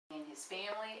his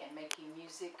family and making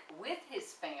music with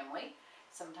his family.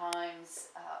 Sometimes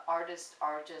artists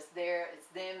are just there, it's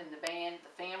them and the band.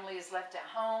 The family is left at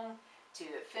home to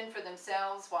fend for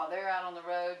themselves while they're out on the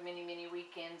road many, many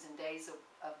weekends and days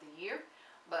of the year.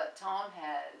 But Tom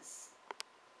has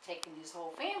taken his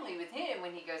whole family with him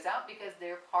when he goes out because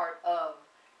they're part of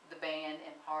the band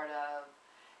and part of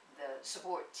the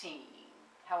support team.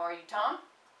 How are you, Tom?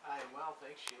 I'm well,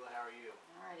 thanks, Sheila. How are you?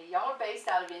 Alrighty, y'all are based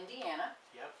out of Indiana.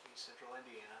 Yep, East Central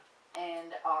Indiana.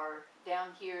 And are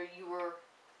down here. You were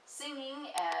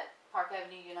singing at Park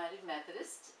Avenue United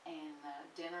Methodist and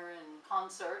dinner and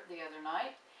concert the other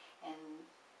night. And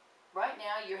right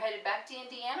now you're headed back to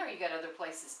Indiana, or you got other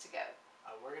places to go?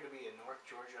 We're going to be in North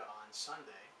Georgia on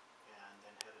Sunday and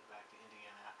then headed back to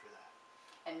Indiana after that.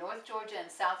 And North Georgia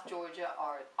and South Georgia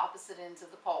are opposite ends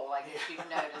of the pole, I guess you've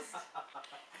noticed.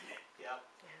 Yep.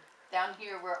 Down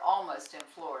here we're almost in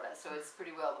Florida, so it's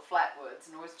pretty well the flatwoods.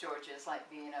 North Georgia is like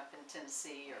being up in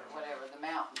Tennessee or whatever, the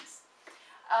mountains.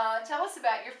 Tell us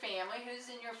about your family. Who's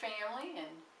in your family?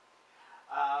 And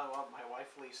Well, my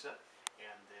wife Lisa,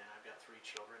 and then I've got 3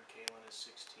 children. Kaylin is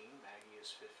 16, Maggie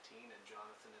is 15, and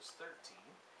Jonathan is 13.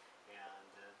 And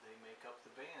they make up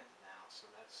the band now, so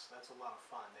that's a lot of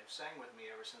fun. They've sang with me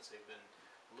ever since they've been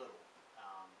little,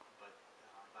 but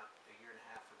about a year and a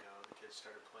half ago, the kids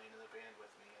started playing in the band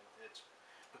with me, and it's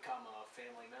become a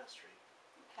family ministry.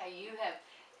 okay, you have.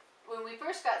 When we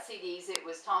first got CDs, it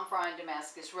was Tom Fry and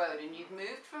Damascus Road, and you've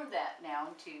moved from that now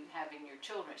to having your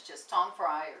children. It's just Tom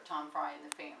Fry or Tom Fry and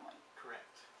the family.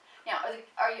 Correct. Now,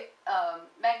 are you,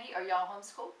 Maggie, are y'all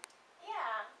homeschooled?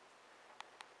 Yeah.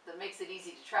 That makes it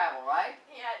easy to travel, right?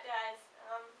 Yeah, it does.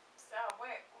 So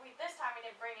we this time we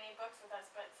didn't bring any books with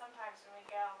us, but sometimes when we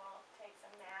go, we'll take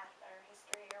some math or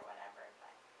history or whatever.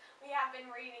 But we have been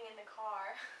reading in the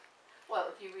car. Well,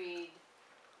 if you read,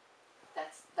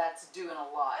 that's doing a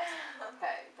lot.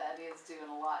 Okay, that is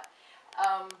doing a lot.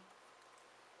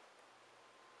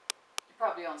 You're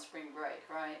probably on spring break,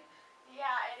 right?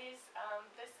 Yeah, it is.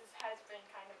 Has been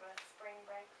kind of a spring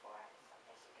break for us, I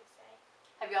guess you could say.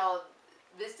 Have y'all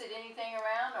visited anything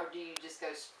around, or do you just go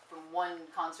from one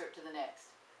concert to the next?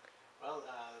 Well,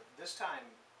 this time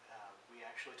we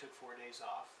actually took 4 days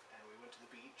off, and we went to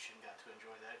the beach and got to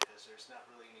enjoy that because there's not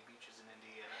really any beaches in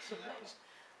Indiana, so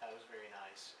that was very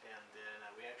nice. And then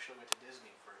we actually went to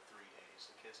Disney for 3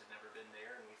 days. The kids had never been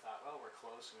there, and we thought, well, we're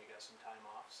close and we got some time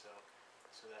off, so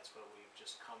that's what we've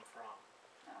just come from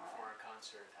for our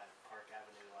concert at Park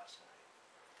Avenue last night.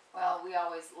 Well, we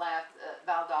always laugh.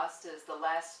 Valdosta is the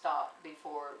last stop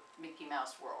before Mickey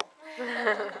Mouse World.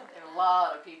 There are a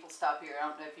lot of people stop here. I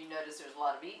don't know if you notice, there's a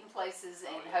lot of eating places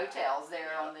and hotels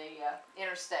there on the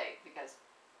interstate because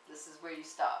this is where you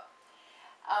stop.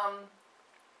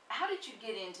 How did you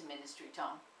get into ministry,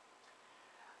 Tom?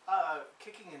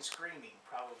 Kicking and screaming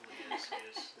probably is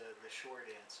the short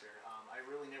answer. I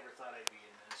really never thought I'd be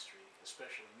in ministry,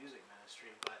 especially music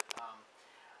ministry, but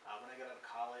when I got out of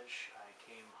college, I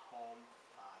came home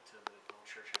to the little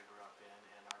church I grew up in,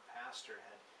 and our pastor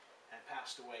had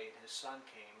passed away, and his son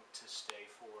came to stay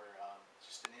for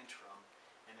just an interim,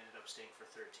 and ended up staying for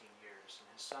 13 years. And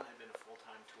his son had been a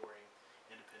full-time touring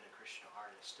independent Christian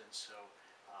artist, and so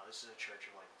this is a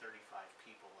church of like 35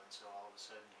 people, and so all of a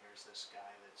sudden here's this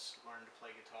guy that's learned to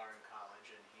play guitar in college,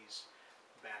 and he's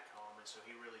back home, and so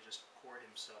he really just poured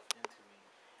himself into me,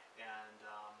 and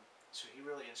so he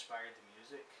really inspired the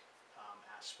music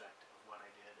aspect of what I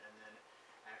did. And then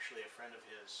actually a friend of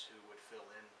his who would fill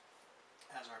in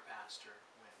as our pastor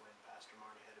when Pastor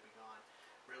Marty had to be gone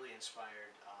really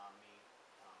inspired me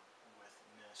with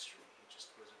ministry. He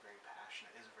just was is a very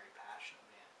passionate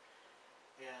man.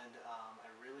 And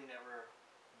I really never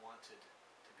wanted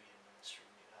to be in ministry.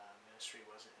 Ministry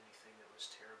wasn't anything that was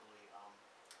terribly,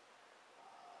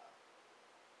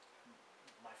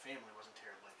 my family wasn't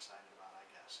terribly excited about, I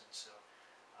guess. And so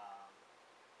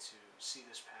to see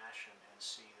this passion and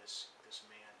see this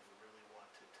man who really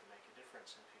wanted to make a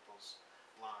difference in people's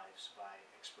lives by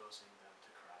exposing them to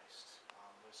Christ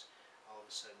was all of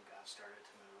a sudden God started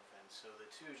to move. And so the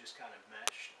two just kind of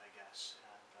meshed, I guess.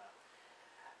 And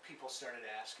people started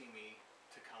asking me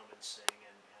to come and sing,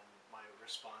 and my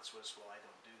response was, well, I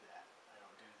don't do that.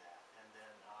 And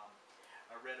then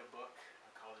I read a book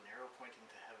called An Arrow Pointing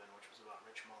to Heaven, which was about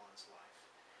Rich Mullins' life.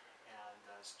 And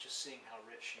just seeing how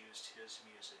Rich used his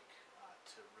music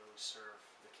to really serve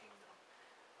the kingdom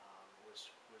was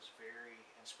very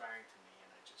inspiring to me. And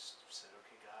I just said,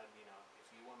 okay, God, if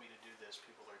you want me to do this,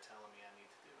 people are telling me I need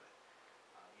to do it.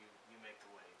 You make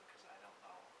the way, because I don't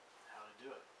know how to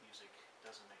do it. Music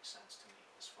doesn't make sense to me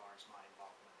as far as my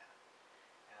involvement in it.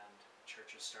 And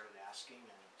churches started asking,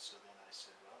 and so then I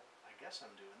said, well, I guess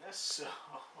I'm doing this.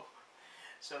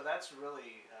 So that's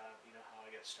really, how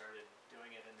I got started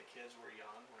doing it. And the kids were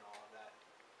young when all of that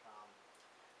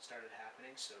started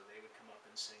happening, so they would come up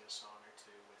and sing a song or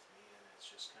two with me, and it's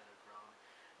just kind of grown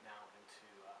now into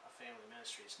a family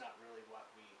ministry. It's not really what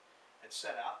we had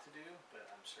set out to do, but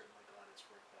I'm certainly glad it's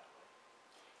worked that way.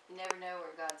 You never know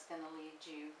where God's going to lead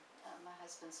you. My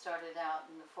husband started out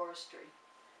in the forestry,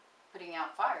 putting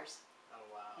out fires. Oh,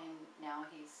 wow. And now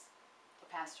he's a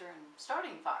pastor and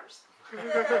starting fires.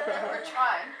 We're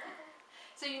trying.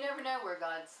 So you never know where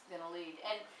God's going to lead.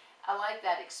 And I like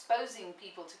that, exposing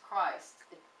people to Christ.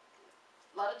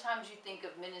 A lot of times you think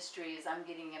of ministry as I'm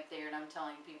getting up there and I'm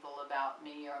telling people about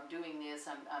me, or I'm doing this,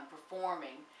 I'm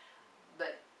performing.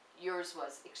 But yours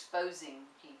was exposing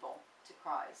people to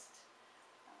Christ.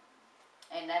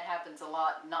 And that happens a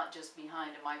lot, not just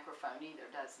behind a microphone either,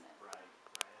 doesn't it? Right.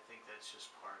 I think that's just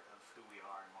part of who we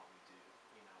are and what we do.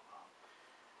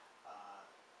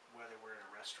 Whether we're in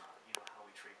a restaurant, how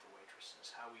we treat the waitresses,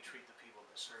 how we treat the people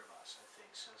that serve us, I think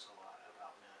says a lot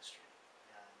about ministry.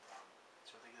 And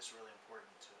so I think it's really important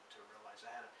to realize.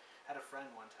 I had a friend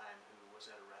one time who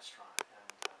was at a restaurant,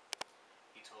 and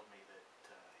he told me that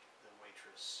the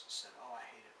waitress said, "Oh, I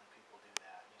hate it when people do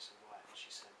that." And he said, "What?" And she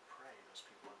said, "Pray. Those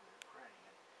people over there praying."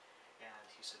 And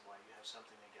he said, "Why, you have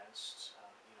something against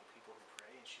people who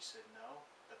pray?" And she said, "No,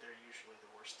 but they're usually the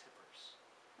worst tippers."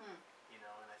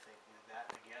 And I think that,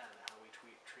 again, how we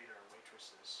treat our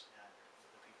waitresses and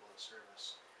the people that serve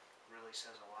us really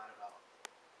says a lot about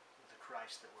the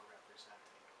Christ that we're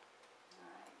representing. All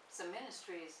right. So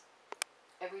ministry is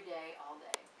every day, all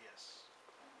day. Yes.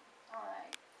 All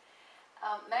right.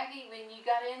 Maggie, when you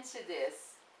got into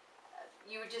this,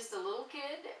 you were just a little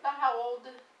kid. About how old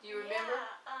do you remember?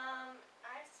 Yeah,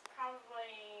 I was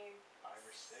probably 5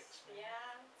 or 6, maybe?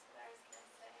 Yeah, that's what I was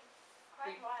gonna say.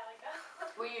 Quite a while ago.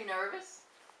 Were you nervous?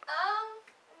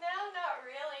 No, not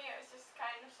really. It was just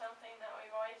kind of something that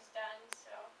we've always done,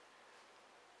 so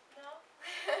no.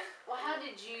 Well, how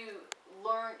did you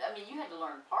learn? I mean, you had to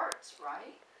learn parts,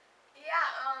 right?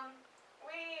 Yeah,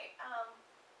 we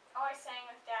always sang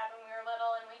with Dad when we were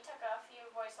little, and we took a few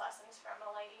voice lessons from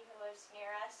a lady who lives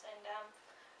near us, and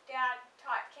Dad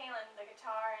taught Kaylin the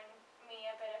guitar and me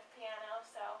a bit of piano,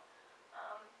 so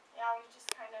yeah, we've just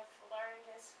kind of learned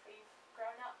as we've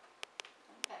grown up.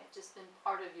 Okay, just been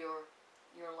part of your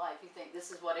life. You think this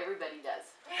is what everybody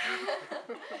does.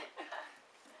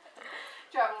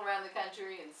 Travel around the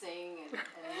country and sing and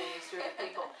minister to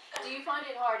people. Do you find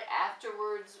it hard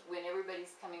afterwards when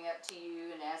everybody's coming up to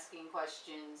you and asking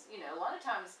questions? A lot of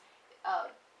times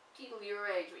people your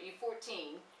age, you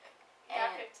 14.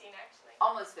 Yeah, 15 actually.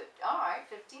 Almost 50. All right,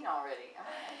 15 already. All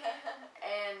right.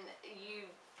 And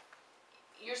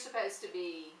you're supposed to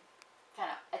be kind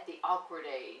of at the awkward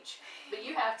age, but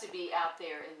you have to be out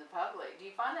there in the public. Do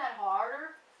you find that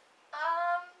harder?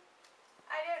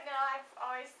 I don't know. I've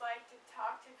always liked to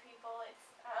talk to people. It's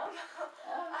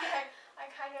Okay. I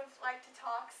kind of like to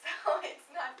talk, so it's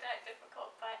not that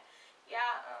difficult. But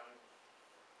yeah,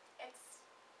 it's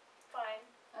fun.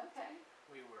 Okay.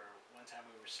 One time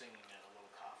we were singing at a little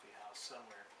coffee house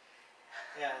somewhere,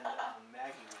 and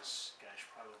Maggie was,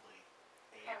 probably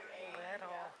 8 or 8.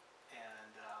 Yeah.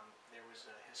 And there was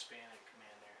a Hispanic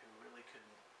man there who really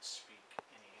couldn't speak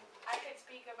any English. I could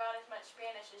speak about as much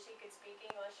Spanish as he could speak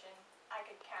English, and I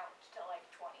could count to like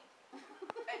 20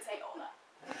 and say hola.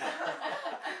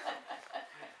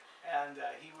 And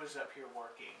he was up here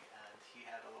working, and he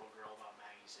had a little girl about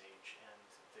Maggie's age, and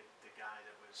the guy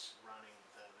that was running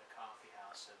the coffee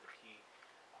house said that he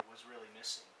was really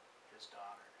missing his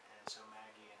daughter. And so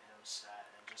Maggie and him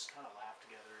sat and just kind of laughed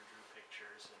together and drew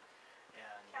pictures and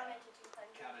Counted to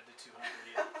 200. Counted to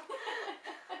 200, yeah.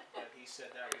 But he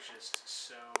said that was just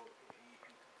so,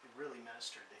 it really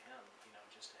ministered to him,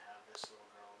 just to have this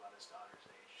little girl about his daughter's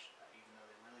age, even though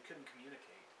they really couldn't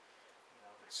communicate,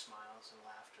 but smiles and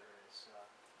laughter is,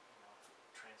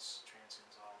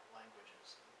 transcends all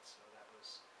languages. And so that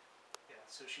was,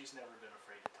 so she's never been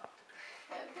afraid to talk to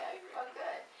people. Okay, well,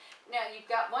 good. Now, you've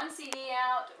got one CD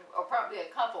out, or probably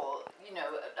a couple,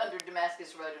 under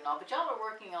Damascus Road and all, but y'all are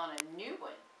working on a new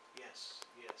one. Yes.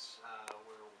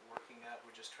 We're working up,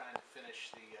 we're just trying to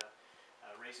finish the,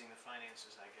 raising the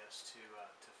finances, I guess,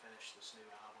 to finish this new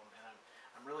album. And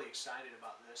I'm really excited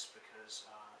about this because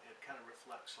it kind of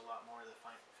reflects a lot more of the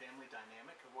family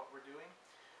dynamic of what we're doing.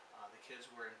 The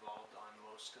kids were involved on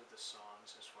most of the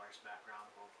songs as far as background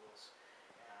vocals,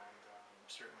 and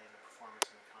certainly in the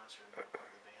performance and the concert, and they're part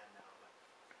of the band now. But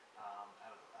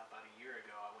about a year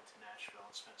ago, I went to Nashville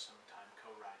and spent some time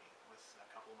co-writing with a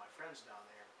couple of my friends down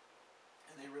there,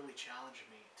 and they really challenged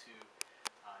me to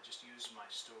just use my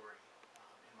story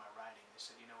in my writing. They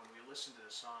said, when we listen to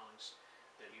the songs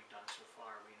that you've done so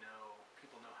far, we know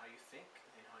people know how you think,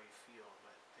 they know how you feel,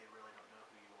 but they really don't know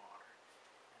who you are.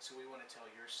 And so we want to tell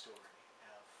your story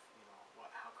of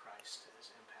how Christ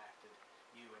has impacted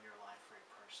you and your life very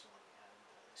personally, and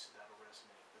they said that'll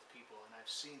resonate with people. And I've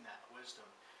seen that wisdom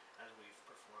as we've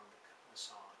performed the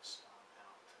songs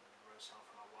out. And I wrote a song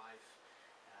for my wife,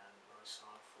 and wrote a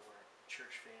song for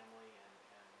church family, and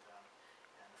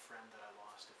a friend that I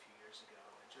lost a few years ago,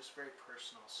 and just very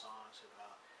personal songs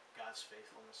about God's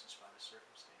faithfulness in spite of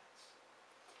circumstance.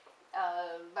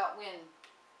 About when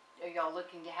are y'all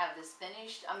looking to have this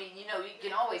finished? I mean, you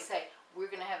can always say, we're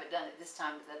going to have it done at this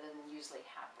time, but that doesn't usually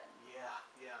happen.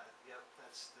 Yep,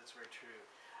 that's very true.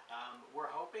 We're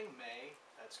hoping May,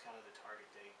 that's kind of the target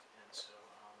date, and so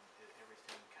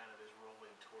everything kind of is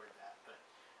rolling toward that, but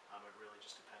it really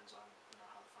just depends on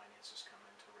how the finances come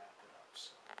in to wrap it up.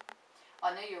 So.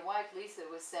 I know your wife Lisa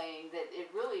was saying that it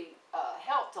really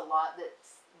helped a lot that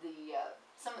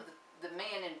some of the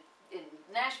man in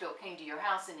Nashville came to your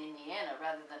house in Indiana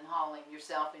rather than hauling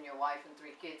yourself and your wife and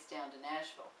 3 kids down to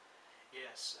Nashville.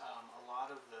 Yes, a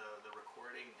lot of the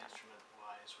recording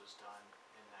instrument-wise was done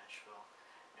in Nashville,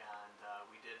 and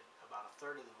we did about a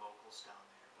third of the vocals down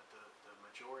there, but the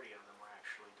majority of them were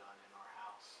actually done in our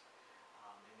house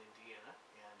in Indiana,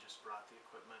 and just brought the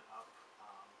equipment up,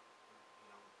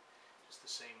 just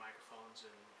the same microphones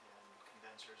and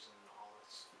condensers and all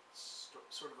this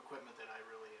sort of equipment that I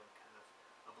really am kind of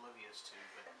oblivious to,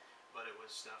 but it was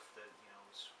stuff that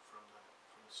was from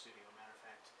the studio. Matter of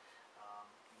fact,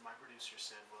 my producer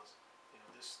said, well,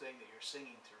 this thing that you're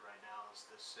singing through right now is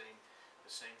the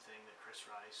same thing that Chris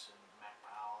Rice and Mac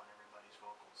Powell and everybody's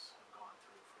vocals have gone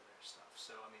through for their stuff.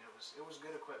 So I mean, it was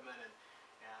good equipment,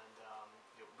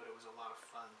 but it was a lot of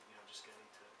fun, just getting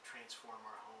to transform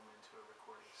our home into a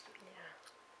recording studio.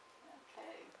 Yeah.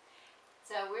 Okay.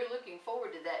 So we're looking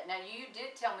forward to that. Now you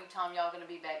did tell me, Tom, y'all going to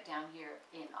be back down here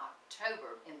in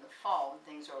October, in the fall, when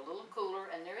things are a little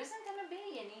cooler, and there isn't going to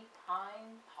be any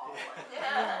pine pollen.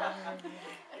 Yeah,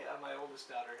 my oldest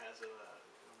daughter has a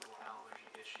little allergy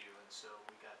issue, and so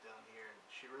we got down here, and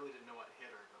she really didn't know what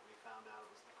hit her, but we found out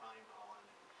it was the pine pollen.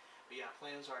 But yeah,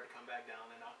 plans are to come back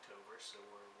down in October, so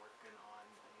we're working on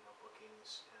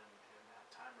bookings in that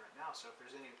time right now. So if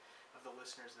there's any of the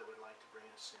listeners that would like to bring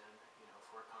us in,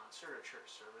 for a concert or church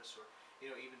service, or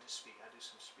even to speak, I do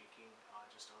some speaking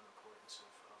just on the importance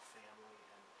of family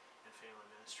and family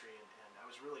ministry, and I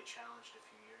was really challenged a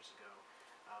few years ago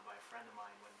by a friend of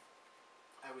mine when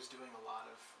I was doing a lot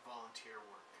of volunteer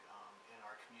work in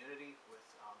our community with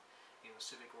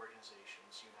civic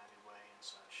organizations, United Way and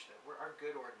such, that are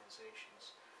good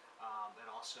organizations, and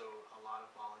also a lot of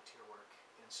volunteer work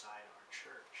inside our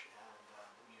church, and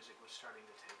the music was starting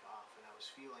to take off, and I was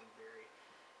feeling very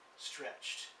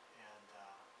stretched, and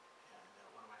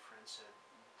one of my friends said,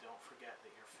 don't forget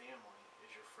that your family is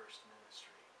your first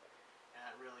ministry. And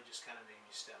that really just kind of made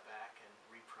me step back and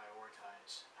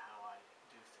reprioritize how I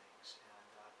do things,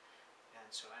 and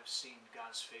so I've seen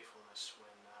God's faithfulness when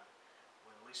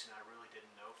Lisa and I really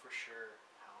didn't know for sure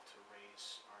how to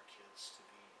raise our kids to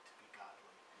be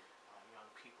godly young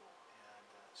people, and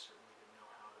certainly didn't know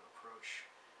how to approach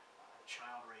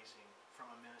child raising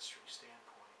from a ministry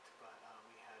standpoint. But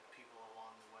we had people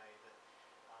along the way that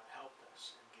helped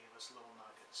us and gave us little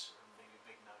nuggets, or maybe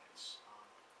big nuggets,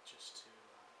 just to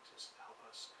help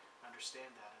us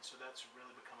understand that. And so that's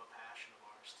really become a passion of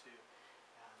ours too.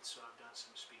 And so I've done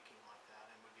some speaking like that,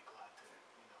 and would be glad to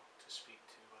to speak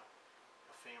to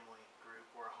a family group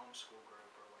or a homeschool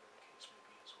group or whatever the case may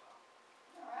be as well.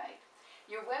 All right.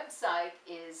 Your website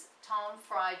is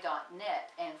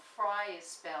tomfry.net, and Fry is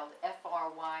spelled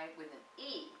F-R-Y with an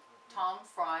E.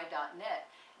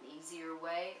 tomfry.net. An easier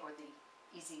way, or the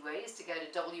easy way, is to go to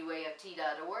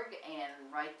WAFT.org,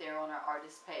 and right there on our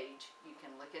artist page, you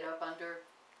can look it up under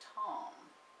Tom.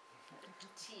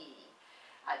 T.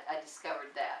 I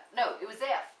discovered that. No, it was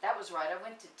F. That was right. I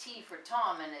went to T for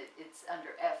Tom, and it's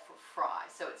under F for Fry.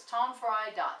 So it's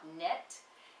tomfry.net,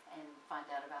 and find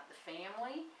out about the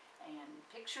family and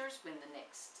pictures when the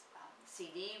next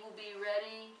CD will be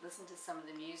ready. Listen to some of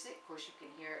the music. Of course, you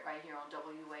can hear it right here on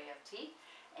WAFT.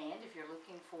 And if you're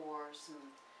looking for some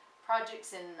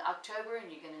projects in October and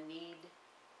you're going to need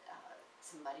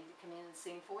somebody to come in and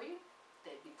sing for you,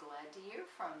 they'd be glad to hear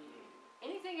from you.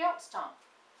 Anything else, Tom?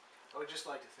 I would just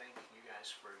like to thank you guys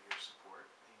for your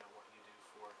support, what you do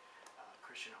for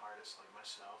Christian artists like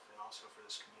myself, and also for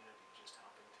this community, just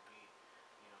helping to be,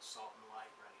 salt and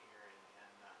light right here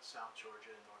in South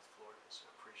Georgia and North Florida. So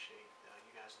I appreciate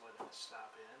you guys letting us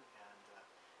stop in, and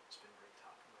it's been great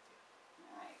talking with you.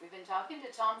 All right, we've been talking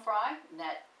to Tom Fry, and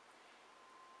that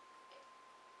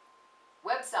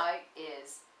website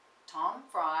is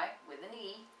tomfry with an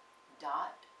E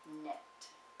 .net.